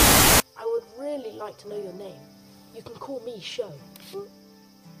like to know your name, you can call me Sho.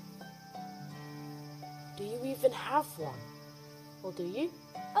 Do you even have one? Or do you?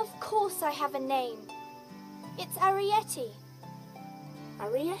 Of course I have a name. It's Arrietty.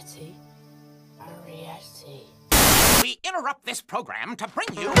 Arrietty? Arrietty. We interrupt this program to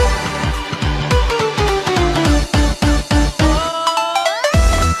bring you...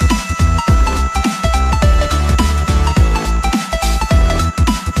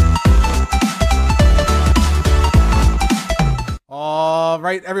 All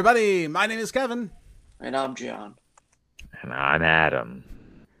right, everybody. My name is Kevin. And I'm John. And I'm Adam.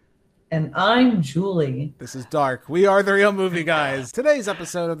 And I'm Julie. This is Dark. We are the Real Movie Guys. Today's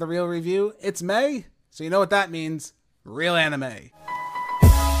episode of The Real Review, it's May, so you know what that means. Real anime.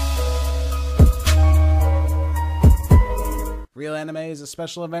 Real Anime is a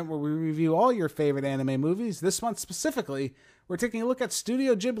special event where we review all your favorite anime movies. This month specifically, we're taking a look at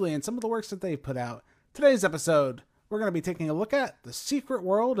Studio Ghibli and some of the works that they've put out. Today's episode, we're going to be taking a look at The Secret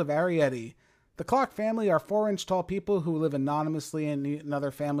World of Arrietty. The Clock family are 4-inch tall people who live anonymously in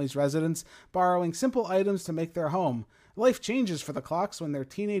another family's residence, borrowing simple items to make their home. Life changes for the Clocks when their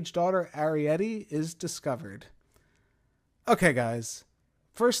teenage daughter Arrietty is discovered. Okay, guys.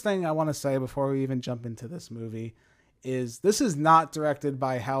 First thing I want to say before we even jump into this movie is this is not directed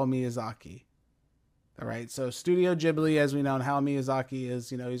by Hayao Miyazaki. All right, so Studio Ghibli, as we know, and Hayao Miyazaki is,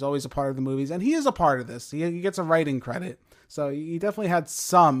 he's always a part of the movies, and he is a part of this. He gets a writing credit. So he definitely had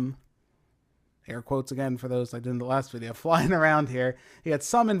some, air quotes again for those I did in the last video, flying around here. He had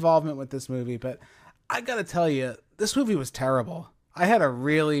some involvement with this movie, but I gotta tell you, this movie was terrible. I had a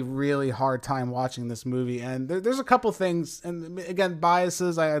really, really hard time watching this movie, and there's a couple things, and again,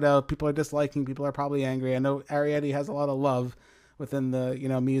 biases. I know people are disliking, people are probably angry. I know Arrietty has a lot of love within the,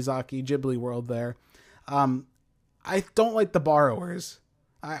 Miyazaki Ghibli world there. I don't like The Borrowers.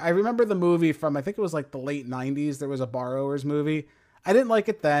 I remember the movie from, I think it was like the late 90s. There was a Borrowers movie. I didn't like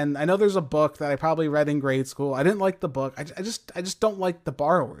it then. I know there's a book that I probably read in grade school. I didn't like the book. I just don't like The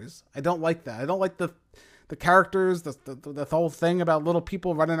Borrowers. I don't like that. I don't like the characters, the whole thing about little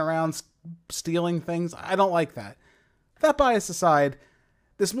people running around stealing things. I don't like that. That bias aside,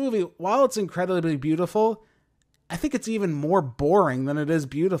 this movie, while it's incredibly beautiful, I think it's even more boring than it is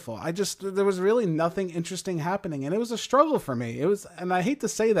beautiful. There was really nothing interesting happening, and it was a struggle for me. And I hate to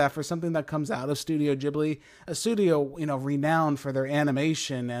say that for something that comes out of Studio Ghibli, a studio, renowned for their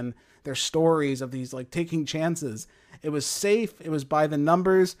animation and their stories of these, taking chances. It was safe. It was by the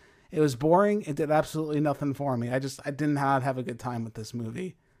numbers. It was boring. It did absolutely nothing for me. I did not have a good time with this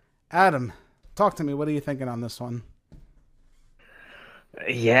movie. Adam, talk to me. What are you thinking on this one?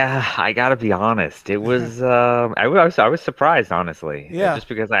 Yeah, I gotta be honest. It was I was surprised, honestly. Yeah. Just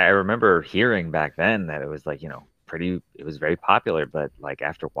because I remember hearing back then that it was it was very popular, but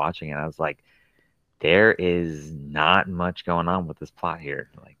after watching it, I was like, there is not much going on with this plot here.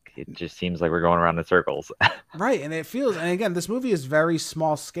 It just seems like we're going around in circles. Right, and and again, this movie is very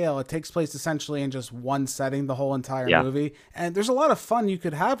small scale. It takes place essentially in just one setting, the whole entire movie. And there's a lot of fun you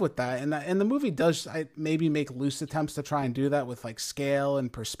could have with that. And the movie does maybe make loose attempts to try and do that with scale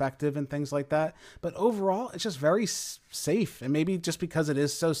and perspective and things like that. But overall, it's just very safe. And maybe just because it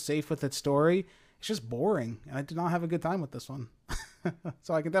is so safe with its story, it's just boring. And I did not have a good time with this one.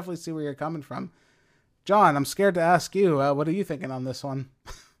 So I can definitely see where you're coming from. John, I'm scared to ask you, what are you thinking on this one?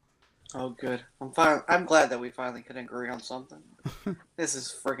 Oh, good. I'm glad that we finally can agree on something. This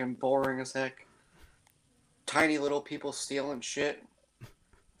is freaking boring as heck. Tiny little people stealing shit.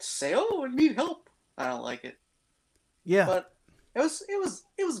 Say, "Oh, I need help." I don't like it. Yeah, but it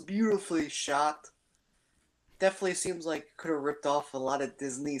was beautifully shot. Definitely seems like it could have ripped off a lot of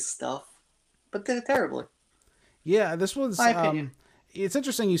Disney stuff, but did it terribly. Yeah, this was. My opinion. It's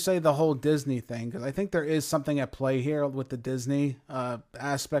interesting you say the whole Disney thing, because I think there is something at play here with the Disney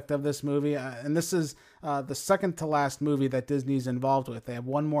aspect of this movie. And this is the second to last movie that Disney's involved with. They have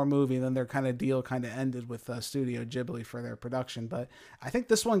one more movie, then their deal ended with Studio Ghibli for their production. But I think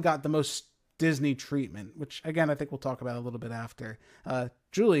this one got the most Disney treatment, which, again, I think we'll talk about a little bit after.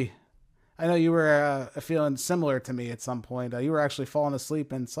 Julie, I know you were feeling similar to me at some point. You were actually falling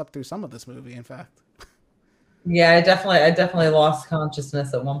asleep and slept through some of this movie, in fact. Yeah, I definitely lost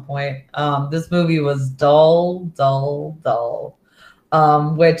consciousness at one point. This movie was dull,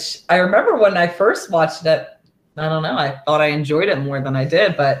 which I remember when I first watched it. I don't know. I thought I enjoyed it more than I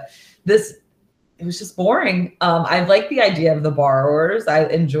did, but it was just boring. I like the idea of The Borrowers. I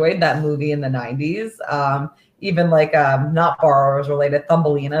enjoyed that movie in the 90s. Even not Borrowers related,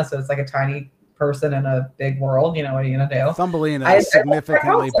 Thumbelina. So it's a tiny person in a big world. What are you gonna do? Thumbelina is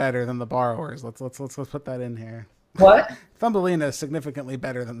significantly better than The Borrowers. Let's put that in here. What? Thumbelina is significantly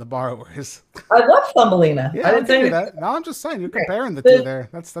better than The Borrowers. I love Thumbelina. Yeah, I I'll didn't say give you anything. that. No, I'm just saying you're comparing the The- two there.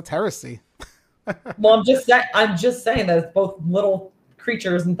 That's heresy. Well, I'm just saying that it's both little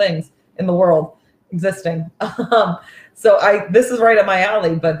creatures and things in the world existing. So this is right up my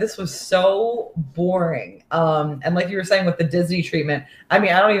alley, but this was so boring. And like you were saying with the Disney treatment, I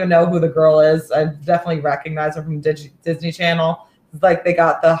mean, I don't even know who the girl is. I definitely recognize her from Disney Channel. It's like they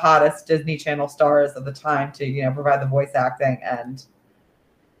got the hottest Disney Channel stars of the time to, provide the voice acting, and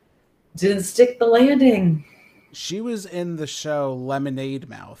didn't stick the landing. She was in the show Lemonade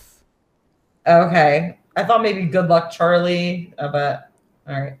Mouth. Okay. I thought maybe Good Luck Charlie, but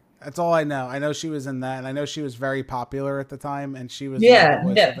all right. That's all I know. I know she was in that, and I know she was very popular at the time, and she was the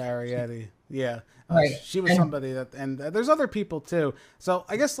voice of Arrietty. Yeah, right. She was somebody that, and there's other people too. So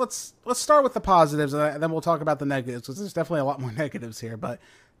I guess let's start with the positives, and then we'll talk about the negatives, because there's definitely a lot more negatives here. But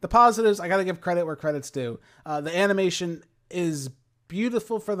the positives, I got to give credit where credit's due. The animation is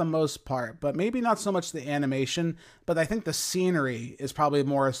beautiful for the most part, but maybe not so much the animation, but I think the scenery is probably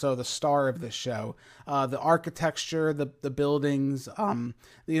more so the star of this show. The architecture, the buildings,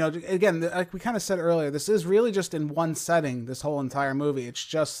 again, like we kind of said earlier, this is really just in one setting, this whole entire movie. It's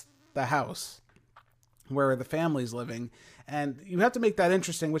just the house where the family's living. And you have to make that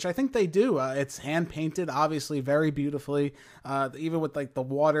interesting, which I think they do. It's hand painted, obviously, very beautifully. Even with like the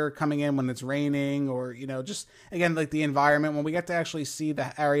water coming in when it's raining, or just again like the environment. When we get to actually see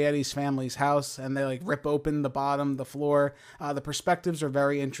the Arrietty's family's house, and they like rip open the bottom, the floor, the perspectives are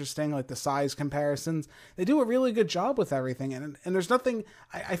very interesting. Like the size comparisons, they do a really good job with everything. And there's nothing.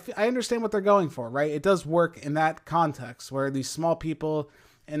 I understand what they're going for, right? It does work in that context where these small people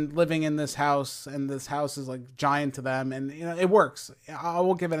and living in this house, and this house is like giant to them, and it works. I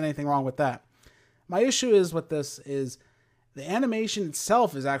won't give it anything wrong with that. My issue is with this is the animation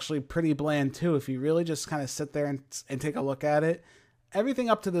itself is actually pretty bland too. If you really just kind of sit there and take a look at it, everything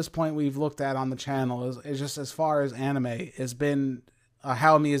up to this point we've looked at on the channel is just, as far as anime, has been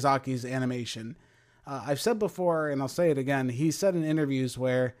Hayao Miyazaki's animation. I've said before, and I'll say it again, he said in interviews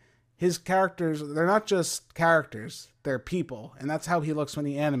where his characters, they're not just characters, they're people. And that's how he looks when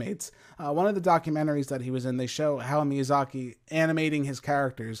he animates. One of the documentaries that he was in, they show how Miyazaki animating his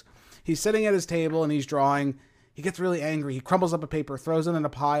characters. He's sitting at his table and he's drawing. He gets really angry. He crumbles up a paper, throws it in a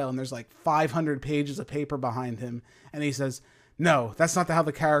pile, and there's like 500 pages of paper behind him. And he says, "No, that's not how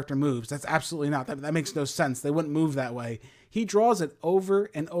the character moves. That's absolutely not. That makes no sense. They wouldn't move that way." He draws it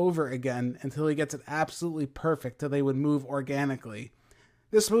over and over again until he gets it absolutely perfect, till they would move organically.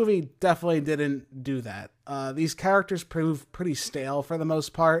 This movie definitely didn't do that. These characters prove pretty stale for the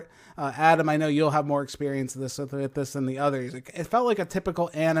most part. Adam, I know you'll have more experience with this than the others. It felt like a typical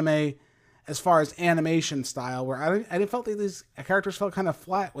anime as far as animation style, where I didn't felt that these characters felt kind of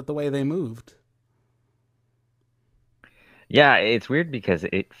flat with the way they moved. Yeah, it's weird because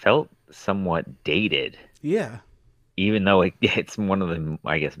it felt somewhat dated. Yeah. Even though it's one of the,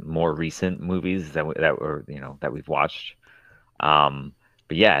 I guess, more recent movies that we've watched.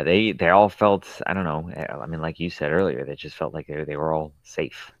 But yeah, they all felt, I don't know. I mean, like you said earlier, they just felt like they were all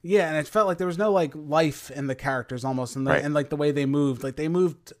safe. Yeah, and it felt like there was no like life in the characters almost, and Right. and like the way they moved. Like they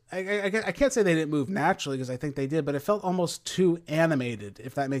moved. I can't say they didn't move naturally, because I think they did, but it felt almost too animated,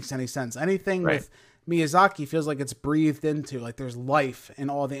 if that makes any sense. Anything Right. with Miyazaki feels like it's breathed into. Like there's life in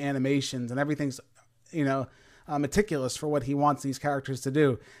all the animations, and everything's meticulous for what he wants these characters to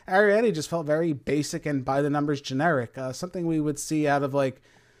do. Arrietty just felt very basic and by the numbers generic. Something we would see out of like,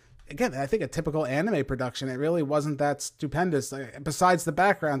 again, I think a typical anime production. It really wasn't that stupendous, besides the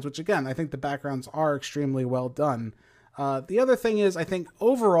backgrounds, which again, I think the backgrounds are extremely well done. The other thing is, I think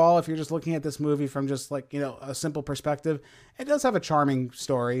overall, if you're just looking at this movie from just like, a simple perspective, it does have a charming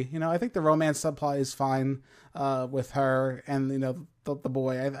story. I think the romance subplot is fine with her and, the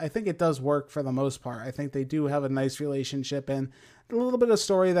boy. I think it does work for the most part. I think they do have a nice relationship, and a little bit of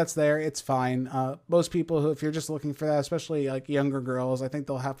story that's there, it's fine. Most people who, if you're just looking for that, especially like younger girls, I think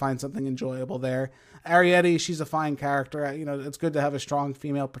they'll find something enjoyable there. Arrietty, she's a fine character. It's good to have a strong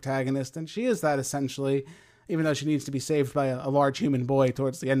female protagonist, and she is that essentially, even though she needs to be saved by a large human boy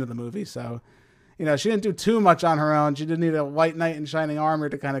towards the end of the movie. So, she didn't do too much on her own. She didn't need a white knight in shining armor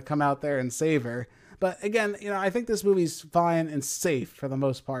to kind of come out there and save her. But again, I think this movie's fine and safe for the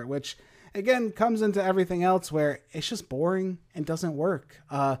most part, which again comes into everything else where it's just boring and doesn't work.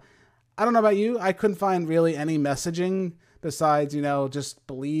 I don't know about you. I couldn't find really any messaging besides, just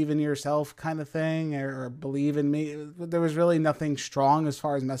believe in yourself kind of thing, or believe in me. There was really nothing strong as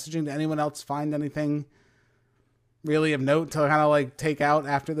far as messaging. Did anyone else find anything really of note to kind of like take out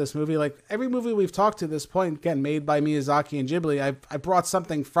after this movie? Like every movie we've talked to this point, again, made by Miyazaki and Ghibli, I brought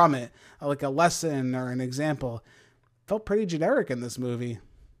something from it, like a lesson or an example. felt pretty generic in this movie.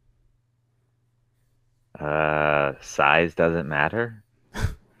 Size doesn't matter.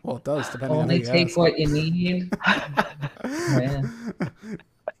 Well, it does, depending on who Only you take ask. what you need. Yeah.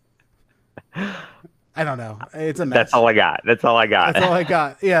 I don't know. It's a mess. That's all I got. That's all I got. That's all I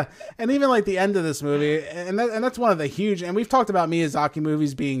got. Yeah. And even like the end of this movie, and that's one of the huge, and we've talked about Miyazaki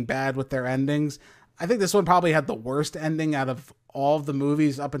movies being bad with their endings. I think this one probably had the worst ending out of all of the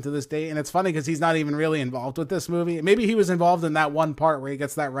movies up until this date. And it's funny because he's not even really involved with this movie. Maybe he was involved in that one part where he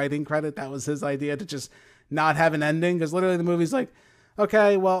gets that writing credit. That was his idea, to just not have an ending. Because literally the movie's like,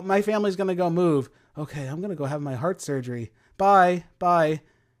 okay, well, my family's going to go move. Okay, I'm going to go have my heart surgery. Bye. Bye.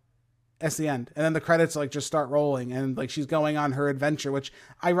 That's the end. And then the credits like just start rolling, and like she's going on her adventure, which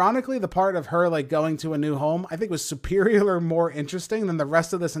ironically the part of her like going to a new home I think was superior or more interesting than the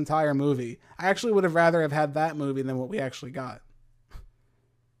rest of this entire movie. I actually would have rather have had that movie than what we actually got.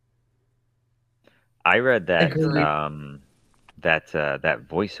 I read that Agreed. that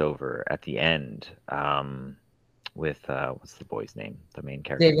voiceover at the end with what's the boy's name? The main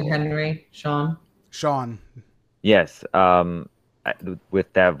character. David Henry, Sean. Yes.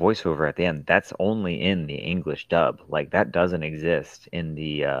 With that voiceover at the end, that's only in the English dub. Like that doesn't exist in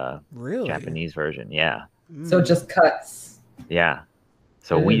the Really? Japanese version. Yeah. So it just cuts. Yeah.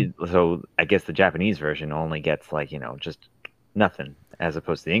 So I guess the Japanese version only gets like, just nothing, as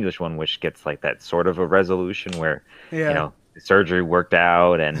opposed to the English one, which gets like that sort of a resolution where, the surgery worked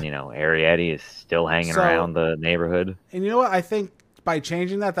out and, Arrietty is still hanging around the neighborhood. And you know what? I think by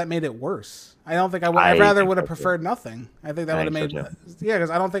changing that made it worse. I don't think I rather would have preferred nothing. I think that would have made, because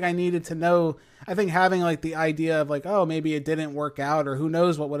I don't think I needed to know. I think having like the idea of like, oh, maybe it didn't work out or who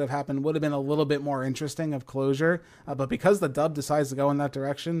knows what would have happened would have been a little bit more interesting of closure. But because the dub decides to go in that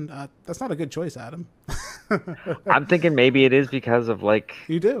direction, that's not a good choice, Adam. I'm thinking maybe it is because of like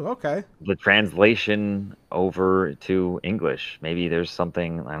you do. Okay. The translation over to English. Maybe there's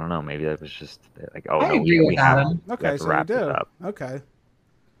something, I don't know. Maybe that was just like, oh, I agree with Adam. Okay, so you do. Okay.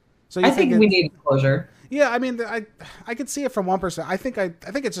 So I think we need closure. Yeah, I mean, I could see it from one perspective.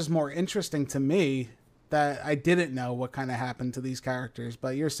 I think it's just more interesting to me that I didn't know what kind of happened to these characters.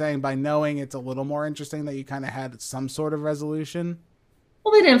 But you're saying by knowing it's a little more interesting that you kind of had some sort of resolution.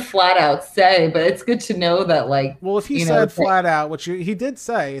 Well, they didn't flat out say, but it's good to know that, like. Well, if he said flat out, which he did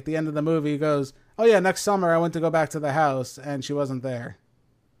say at the end of the movie, he goes, "Oh yeah, next summer I went to go back to the house and she wasn't there."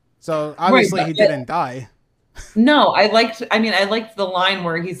 So obviously he didn't die. No, I liked the line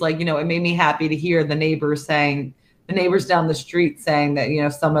where he's like, it made me happy to hear the neighbors down the street saying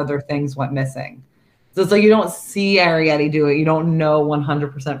that, some other things went missing. So it's like, you don't see Arrietty do it. You don't know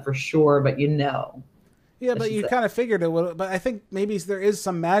 100% for sure, but Yeah, but you kind of figured it would. But I think maybe there is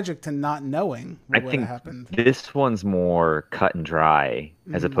some magic to not knowing what would have happened. This one's more cut and dry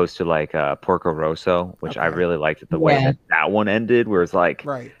as opposed to like Porco Rosso, which I really liked the way that one ended, where it's like,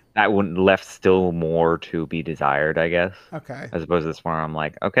 that one left still more to be desired, I guess. Okay. As opposed to this one, I'm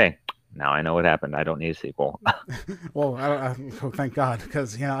like, okay, now I know what happened. I don't need a sequel. Well, thank God,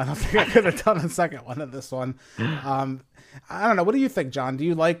 because I don't think I could have done a second one of this one. I don't know. What do you think, John? Do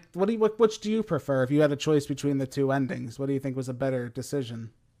you like which do you prefer? If you had a choice between the two endings, what do you think was a better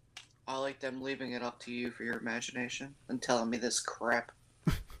decision? I like them leaving it up to you for your imagination and telling me this crap.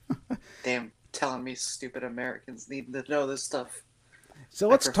 Damn, telling me stupid Americans need to know this stuff. So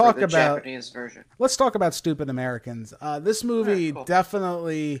let's talk about Japanese version. Let's talk about Stupid Americans. This movie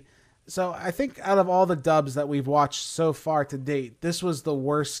definitely. So I think out of all the dubs that we've watched so far to date, this was the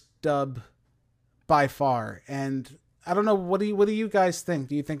worst dub by far. And I don't know, what do you guys think?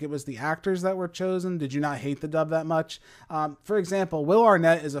 Do you think it was the actors that were chosen? Did you not hate the dub that much? For example, Will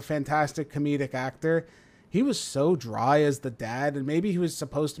Arnett is a fantastic comedic actor. He was so dry as the dad, and maybe he was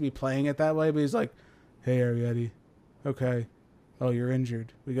supposed to be playing it that way, but he's like, "Hey, Arrietty, okay. Oh, you're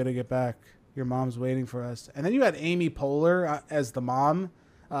injured. We got to get back. Your mom's waiting for us." And then you had Amy Poehler as the mom,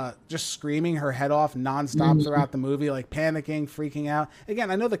 just screaming her head off nonstop throughout the movie, like panicking, freaking out.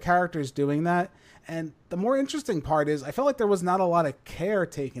 Again, I know the character's doing that. And the more interesting part is I felt like there was not a lot of care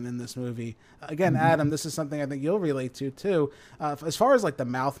taken in this movie. Again, Adam, this is something I think you'll relate to too. As far as like the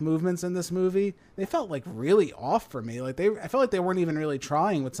mouth movements in this movie, they felt like really off for me. Like I felt like they weren't even really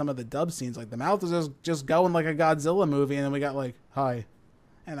trying with some of the dub scenes. Like the mouth was just going like a Godzilla movie, and then we got like, "Hi."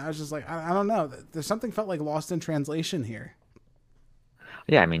 And I was just like, I don't know. There's something felt like lost in translation here.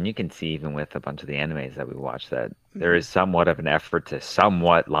 Yeah, I mean, you can see even with a bunch of the animes that we watch that there is somewhat of an effort to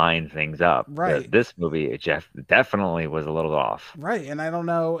somewhat line things up. Right. This movie, Jeff, definitely was a little off. Right, and I don't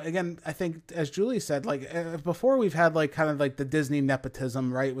know. Again, I think, as Julie said, like before we've had like kind of like the Disney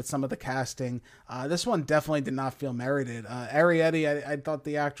nepotism, right, with some of the casting. This one definitely did not feel merited. Arrietty, I thought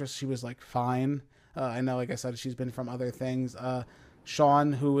the actress, she was like fine. I know, like I said, she's been from other things.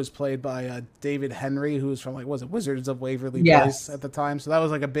 Sean, who was played by David Henry, who was from, like, was it Wizards of Waverly Yes. Place at the time? So that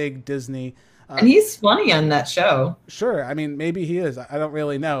was like a big Disney. And he's funny on that show. Sure, I mean, maybe he is. I don't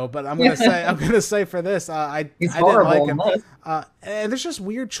really know, but I'm gonna say for this, I He's didn't like horrible. him. And there's just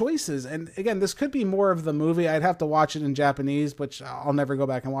weird choices. And again, this could be more of the movie. I'd have to watch it in Japanese, which I'll never go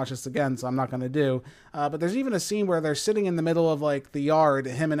back and watch this again, so I'm not gonna do. But there's even a scene where they're sitting in the middle of like the yard.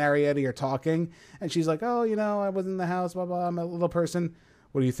 Him and Arrietty are talking, and she's like, "Oh, I was in the house. Blah blah. I'm a little person.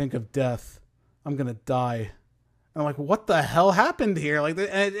 What do you think of death? I'm gonna die." I'm like, what the hell happened here? Like,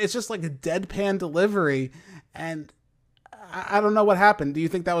 it's just like a deadpan delivery, and I don't know what happened. Do you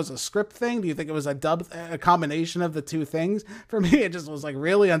think that was a script thing? Do you think it was a combination of the two things? For me, it just was like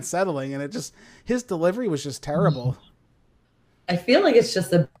really unsettling, and his delivery was just terrible. I feel like it's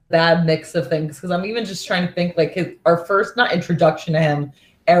just a bad mix of things, because I'm even just trying to think like our first, not introduction to him,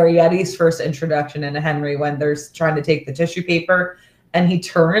 Arrietty's first introduction into Henry, when they're trying to take the tissue paper and he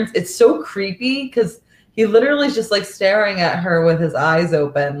turns. It's so creepy because he literally is just like staring at her with his eyes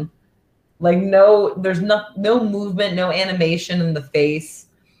open. Like there's no movement, no animation in the face.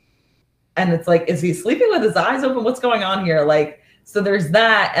 And it's like, is he sleeping with his eyes open? What's going on here? Like, so there's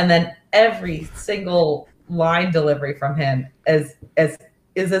that. And then every single line delivery from him is as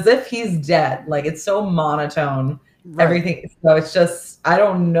if he's dead. Like, it's so monotone, right. Everything. So it's just, I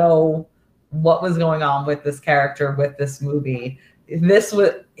don't know what was going on with this character, with this movie. This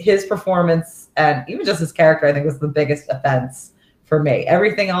was his performance, and even just his character, I think, was the biggest offense for me.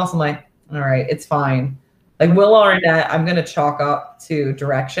 Everything else, I'm like, all right, it's fine. Like Will Arnett, I'm going to chalk up to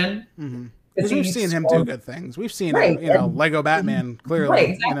direction. Mm-hmm. Because we've seen him do good things. We've seen him, Lego Batman, clearly. Right,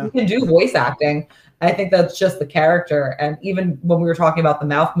 exactly. He can do voice acting. I think that's just the character. And even when we were talking about the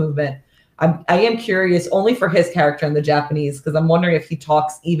mouth movement, I am curious only for his character in the Japanese, because I'm wondering if he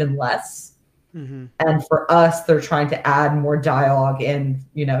talks even less. Mm-hmm. And for us, they're trying to add more dialogue in,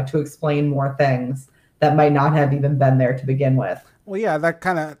 to explain more things that might not have even been there to begin with. Well, yeah, that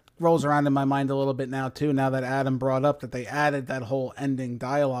kind of rolls around in my mind a little bit now, too, now that Adam brought up that they added that whole ending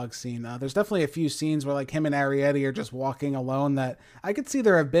dialogue scene. There's definitely a few scenes where, like, him and Arrietty are just walking alone that I could see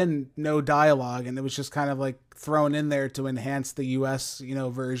there have been no dialogue, and it was just kind of, like, thrown in there to enhance the U.S.,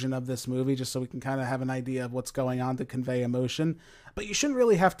 version of this movie, just so we can kind of have an idea of what's going on to convey emotion. But you shouldn't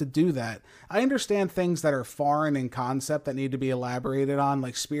really have to do that. I understand things that are foreign in concept that need to be elaborated on,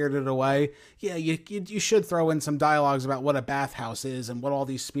 like Spirited Away. Yeah, you should throw in some dialogues about what a bathhouse is and what all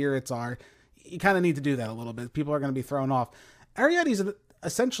these spirits are. You kind of need to do that a little bit. People are going to be thrown off. Arrietty's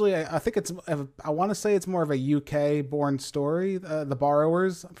essentially, I think I want to say it's more of a UK-born story, The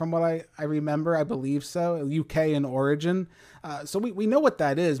Borrowers, from what I remember. I believe so. UK in origin. So we know what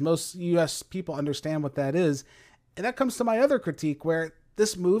that is. Most US people understand what that is. And that comes to my other critique, where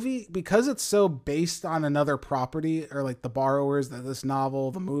this movie, because it's so based on another property, or like The Borrowers, this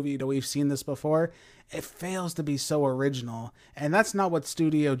novel, the movie, we've seen this before, it fails to be so original. And that's not what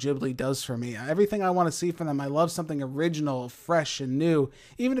Studio Ghibli does for me. Everything I want to see from them, I love something original, fresh, and new.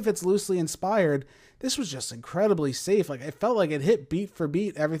 Even if it's loosely inspired, this was just incredibly safe. Like, it felt like it hit beat for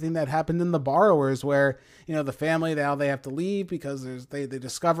beat everything that happened in The Borrowers, where, the family, now they have to leave because they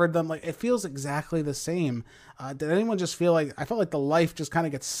discovered them. Like, it feels exactly the same. Did anyone just feel like, I felt like the life just kind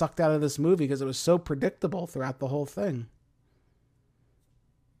of gets sucked out of this movie because it was so predictable throughout the whole thing.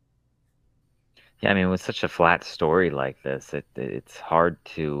 Yeah, I mean, with such a flat story like this, it's hard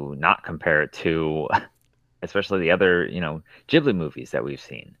to not compare it to, especially the other, Ghibli movies that we've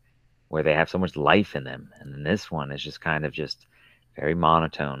seen, where they have so much life in them. And then this one is just kind of just very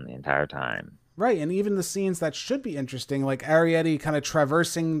monotone the entire time. Right, and even the scenes that should be interesting, like Arrietty kind of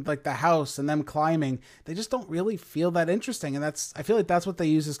traversing like the house and them climbing, they just don't really feel that interesting. And I feel like that's what they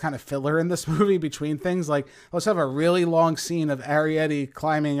use as kind of filler in this movie between things. Like, let's have a really long scene of Arrietty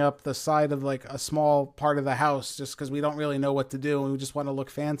climbing up the side of like a small part of the house just because we don't really know what to do and we just want to look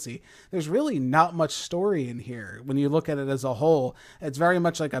fancy. There's really not much story in here when you look at it as a whole. It's very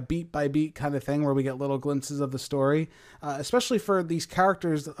much like a beat by beat kind of thing where we get little glimpses of the story, especially for these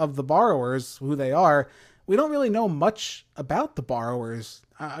characters of The Borrowers, who they are. We don't really know much about The Borrowers.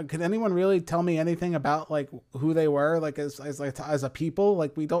 Could anyone really tell me anything about like who they were, like as a people?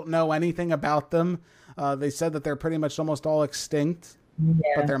 Like, we don't know anything about them. They said that they're pretty much almost all extinct,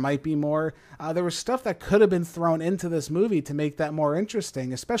 but there might be more. There was stuff that could have been thrown into this movie to make that more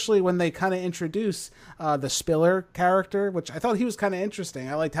interesting, especially when they kind of introduce the Spiller character, which I thought he was kind of interesting.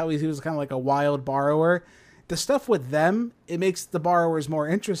 I liked how he was kind of like a wild borrower. The stuff with them, it makes The Borrowers more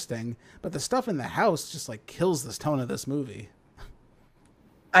interesting, but the stuff in the house just like kills this tone of this movie.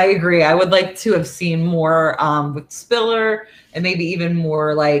 I agree. I would like to have seen more with Spiller and maybe even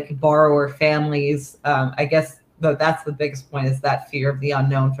more like borrower families. I guess that's the biggest point, is that fear of the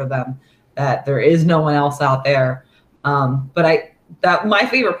unknown for them, that there is no one else out there. But my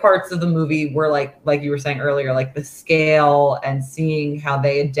favorite parts of the movie were like you were saying earlier, like the scale and seeing how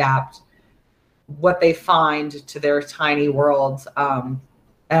they adapt what they find to their tiny worlds. And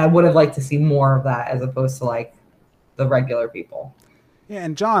I would have liked to see more of that as opposed to like the regular people. Yeah,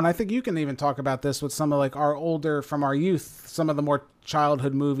 and John, I think you can even talk about this with some of like our older, from our youth, some of the more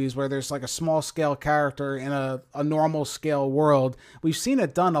childhood movies where there's like a small scale character in a normal scale world. We've seen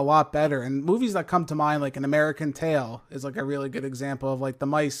it done a lot better. And movies that come to mind, like An American Tail, is like a really good example of like the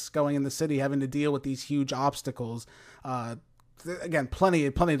mice going in the city having to deal with these huge obstacles. Again, plenty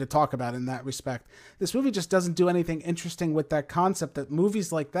to talk about in that respect. This movie just doesn't do anything interesting with that concept that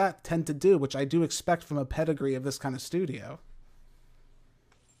movies like that tend to do, which I do expect from a pedigree of this kind of studio.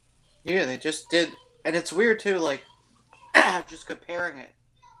 Yeah, they just did, and it's weird too, like, just comparing it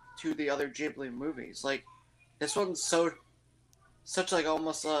to the other Ghibli movies. Like, this one's such like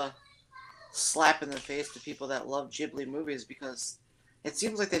almost a slap in the face to people that love Ghibli movies, because it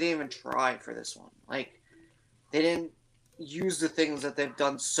seems like they didn't even try for this one. Like, they didn't use the things that they've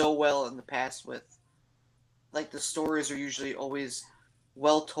done so well in the past with. Like, the stories are usually always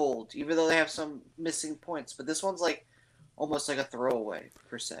well told, even though they have some missing points. But this one's like almost like a throwaway,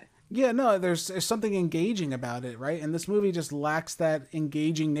 per se. Yeah, no, there's something engaging about it, right? And this movie just lacks that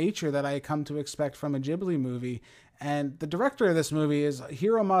engaging nature that I come to expect from a Ghibli movie. And the director of this movie is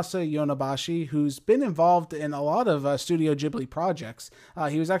Hiromasa Yonebashi, who's been involved in a lot of Studio Ghibli projects.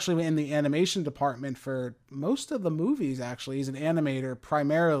 He was actually in the animation department for most of the movies, actually. He's an animator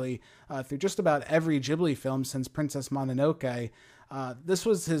primarily through just about every Ghibli film since Princess Mononoke. This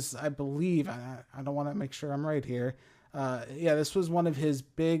was his, I believe, I don't want to make sure I'm right here. This was one of his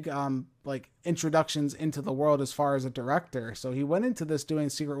big like introductions into the world as far as a director. So he went into this doing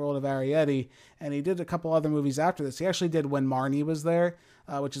Secret World of Arrietty, and he did a couple other movies after this. He actually did When Marnie Was There,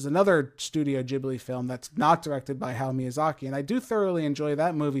 which is another Studio Ghibli film that's not directed by Hayao Miyazaki, and I do thoroughly enjoy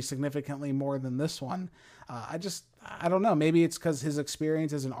that movie significantly more than this one. I don't know, maybe it's because his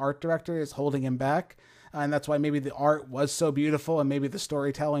experience as an art director is holding him back. And that's why maybe the art was so beautiful and maybe the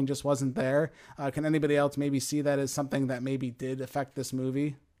storytelling just wasn't there. Can anybody else maybe see that as something that maybe did affect this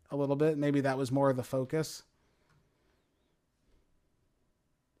movie a little bit? Maybe that was more of the focus.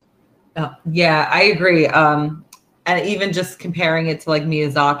 Yeah, I agree. And even just comparing it to like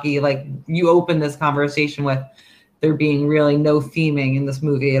Miyazaki, like you opened this conversation with there being really no theming in this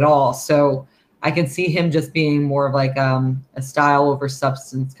movie at all. So I can see him just being more of like a style over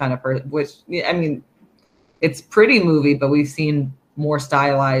substance kind of person, which, I mean, it's pretty movie, but we've seen more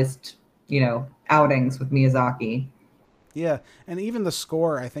stylized, outings with Miyazaki. Yeah, and even the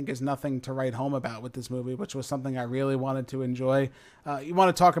score, I think, is nothing to write home about with this movie, which was something I really wanted to enjoy. You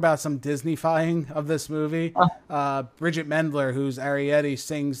want to talk about some Disney-fying of this movie? Bridget Mendler, who's Arrietty,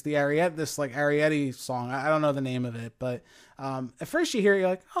 sings this like Arrietty song. I don't know the name of it, but at first you hear it, you're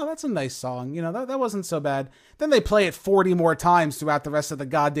like, oh, that's a nice song. That wasn't so bad. Then they play it 40 more times throughout the rest of the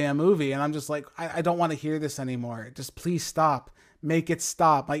goddamn movie, and I'm just like, I don't want to hear this anymore. Just please stop. Make it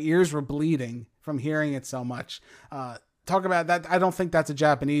stop. My ears were bleeding from hearing it so much. Talk about that. I don't think that's a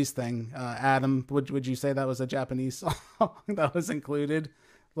Japanese thing. Adam, would you say that was a Japanese song that was included?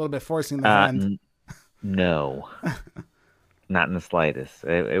 A little bit forcing the hand. No, not in the slightest.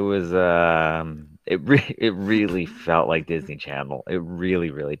 It was. It really felt like Disney Channel. It really,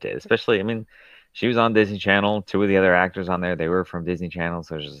 really did. Especially, I mean, she was on Disney Channel. Two of the other actors on there, they were from Disney Channel.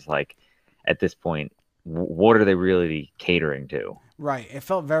 So it's just like, at this point, what are they really catering to? Right. It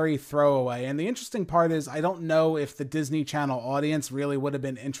felt very throwaway. And the interesting part is I don't know if the Disney Channel audience really would have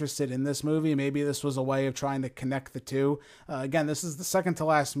been interested in this movie. Maybe this was a way of trying to connect the two. Again, this is the second to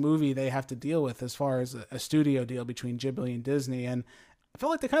last movie they have to deal with as far as a studio deal between Ghibli and Disney. And I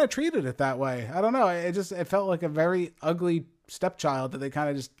felt like they kind of treated it that way. I don't know. It felt like a very ugly stepchild that they kind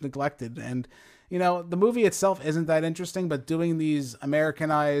of just neglected. And, the movie itself isn't that interesting, but doing these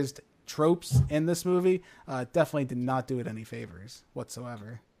Americanized tropes in this movie definitely did not do it any favors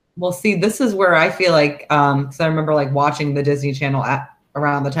whatsoever. Well, see, this is where I feel like, because I remember like watching the Disney Channel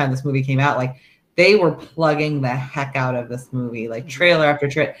around the time this movie came out, like they were plugging the heck out of this movie, like trailer after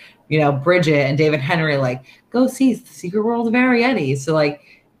trailer. Bridget and David Henry, like, go see The Secret World of Arrietty. So like,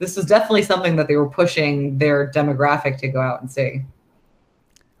 this was definitely something that they were pushing their demographic to go out and see.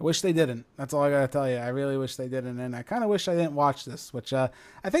 I wish they didn't. That's all I gotta tell you. I really wish they didn't, and I kind of wish I didn't watch this, which I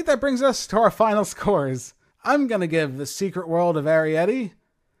think that brings us to our final scores. I'm gonna give The Secret World of Arrietty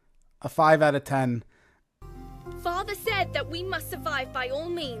a 5 out of 10. Father said that we must survive by all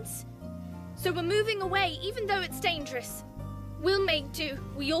means. So we're moving away, even though it's dangerous. We'll make do.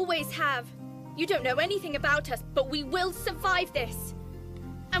 We always have. You don't know anything about us, but we will survive this.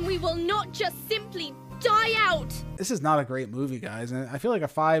 And we will not just simply die out. This is not a great movie, guys. And I feel like a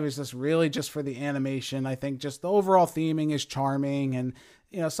 5 is just really just for the animation. I think just the overall theming is charming, and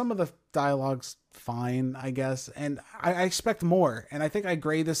some of the dialogue's fine, I guess. And I expect more. And I think I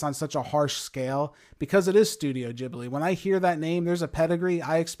grade this on such a harsh scale because it is Studio Ghibli. When I hear that name, there's a pedigree,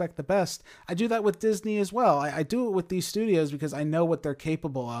 I expect the best. I do that with Disney as well. I do it with these studios because I know what they're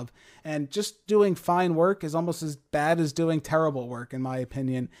capable of. And just doing fine work is almost as bad as doing terrible work, in my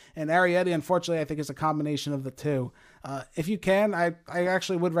opinion. And Arrietty, unfortunately, I think is a combination of the two. If you can, I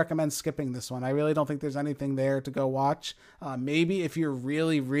actually would recommend skipping this one. I really don't think there's anything there to go watch. Maybe if you're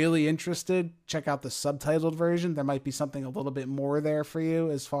really, really interested, check out the subtitled version. There might be something a little bit more there for you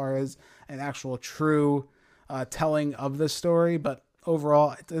as far as an actual true telling of the story. But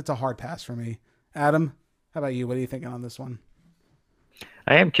overall, it's a hard pass for me. Adam, how about you? What are you thinking on this one?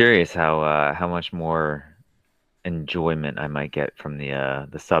 I am curious how much more enjoyment I might get from the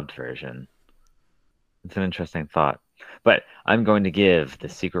subbed version. It's an interesting thought. But I'm going to give The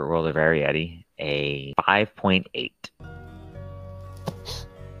Secret World of Arrietty a 5.8.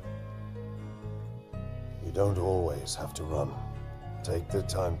 You don't always have to run. Take the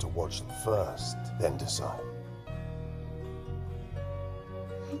time to watch them first, then decide.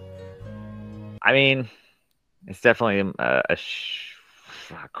 I mean, it's definitely a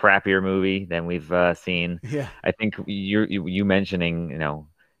crappier movie than we've seen. Yeah. I think you mentioning,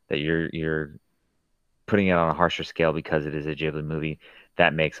 that you're putting it on a harsher scale because it is a Ghibli movie,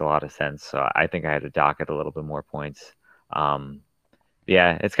 that makes a lot of sense. So I think I had to dock it a little bit more points.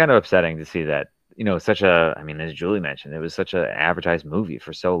 Yeah, it's kind of upsetting to see that, as Julie mentioned, it was such an advertised movie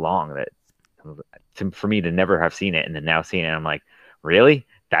for so long that for me to never have seen it and then now seeing it, I'm like, really?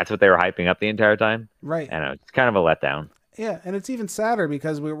 That's what they were hyping up the entire time? Right. And it's kind of a letdown. Yeah, and it's even sadder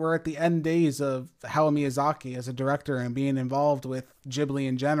because we're at the end days of Hayao Miyazaki as a director and being involved with Ghibli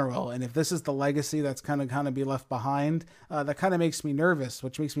in general. And if this is the legacy that's kind of be left behind, that kind of makes me nervous,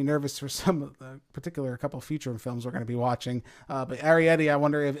 which makes me nervous for some of the particular couple feature films we're going to be watching. But Arrietty, I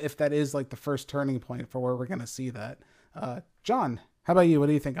wonder if that is like the first turning point for where we're going to see that. John, how about you? What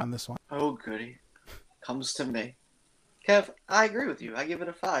do you think on this one? Oh, goody. Comes to me. Kev, I agree with you. I give it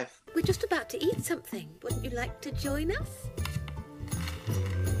a 5. We're just about to eat something. Wouldn't you like to join us?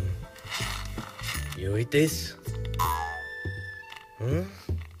 You eat this? Huh?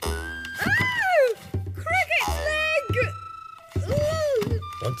 Oh! Cricket's leg! Ooh.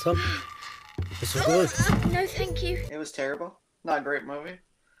 Want some? This is good. No, thank you. It was terrible. Not a great movie.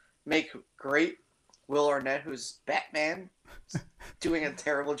 Make great Will Arnett, who's Batman, doing a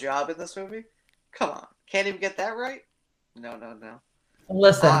terrible job in this movie. Come on. Can't even get that right? No.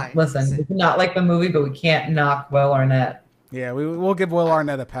 Listen. We can not like the movie, but we can't knock Will Arnett. Yeah, we'll give Will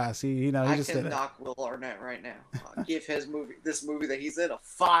Arnett a pass. He just did it. I can knock Will Arnett right now. I'll give this movie that he's in, a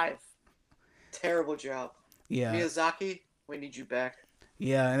 5. Terrible job. Yeah. Miyazaki, we need you back.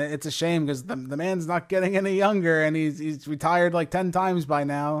 Yeah, and it's a shame because the man's not getting any younger, and he's retired like 10 times by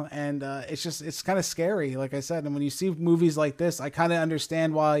now, and it's kind of scary, like I said. And when you see movies like this, I kind of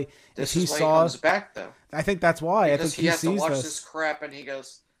understand why. This if is he why saw, he comes back, though. I think that's why. Because I think he has to sees watch this. this crap, and he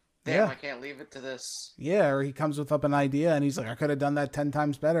goes, "Damn, I can't leave it to this." Yeah, or he comes with up an idea, and he's like, "I could have done that 10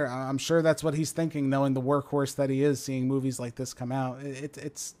 times better." I'm sure that's what he's thinking, knowing the workhorse that he is, seeing movies like this come out.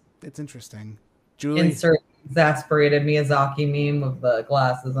 It's interesting. Julie? Insert exasperated Miyazaki meme of the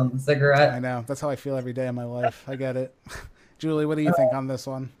glasses and the cigarette. I know. That's how I feel every day of my life. I get it. Julie, what do you think on this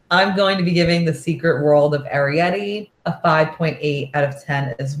one? I'm going to be giving The Secret World of Arrietty a 5.8 out of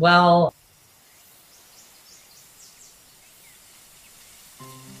 10 as well.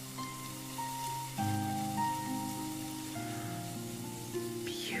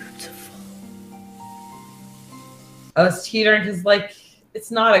 Beautiful. I was teetering because, it's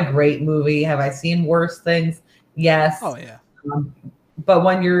not a great movie. Have I seen worse things? Yes. Oh, yeah. But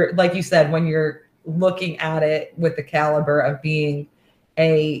when you're, like you said, when you're looking at it with the caliber of being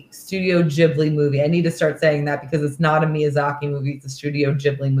a Studio Ghibli movie, I need to start saying that because it's not a Miyazaki movie, it's a Studio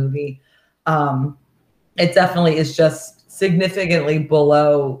Ghibli movie. It definitely is just significantly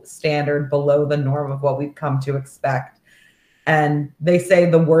below standard, below the norm of what we've come to expect. And they say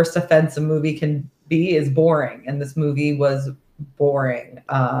the worst offense a movie can be is boring. And this movie was boring.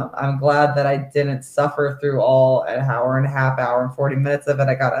 I'm glad that I didn't suffer through all an hour and 40 minutes of it.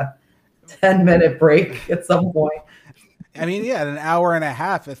 I got a 10-minute break at some point. I mean, yeah, an hour and a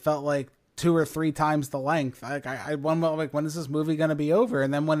half, it felt like 2 or 3 times the length. I when is this movie going to be over?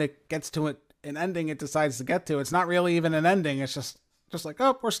 And then when it gets to an ending it decides to get to. It's not really even an ending. It's just like,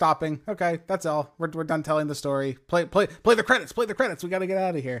 oh, we're stopping. Okay, that's all. We're done telling the story. Play the credits. Play the credits. We got to get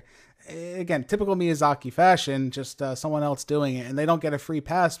out of here. Again, typical Miyazaki fashion, just someone else doing it, and they don't get a free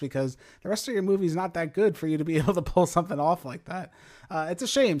pass because the rest of your movie's not that good for you to be able to pull something off like that. It's a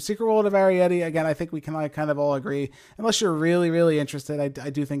shame. Secret World of Arrietty, again, I think we can kind of all agree. Unless you're really, really interested, I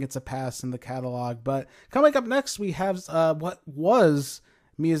do think it's a pass in the catalog. But coming up next, we have what was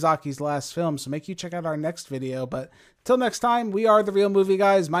Miyazaki's last film, so make you check out our next video. But till next time, we are the Real Movie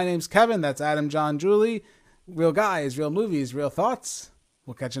Guys. My name's Kevin. That's Adam, John, Julie. Real guys, real movies, real thoughts.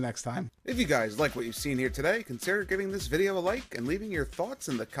 We'll catch you next time. If you guys like what you've seen here today, consider giving this video a like and leaving your thoughts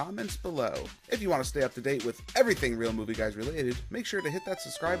in the comments below. If you want to stay up to date with everything Real Movie Guys related, make sure to hit that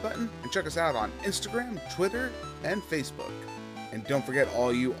subscribe button and check us out on Instagram, Twitter, and Facebook. And don't forget,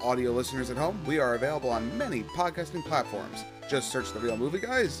 all you audio listeners at home, we are available on many podcasting platforms. Just search The Real Movie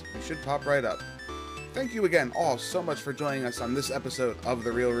Guys, we should pop right up. Thank you again all so much for joining us on this episode of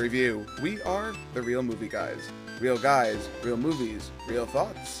The Real Review. We are The Real Movie Guys. Real guys, real movies, real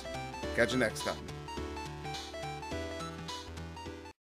thoughts. Catch you next time.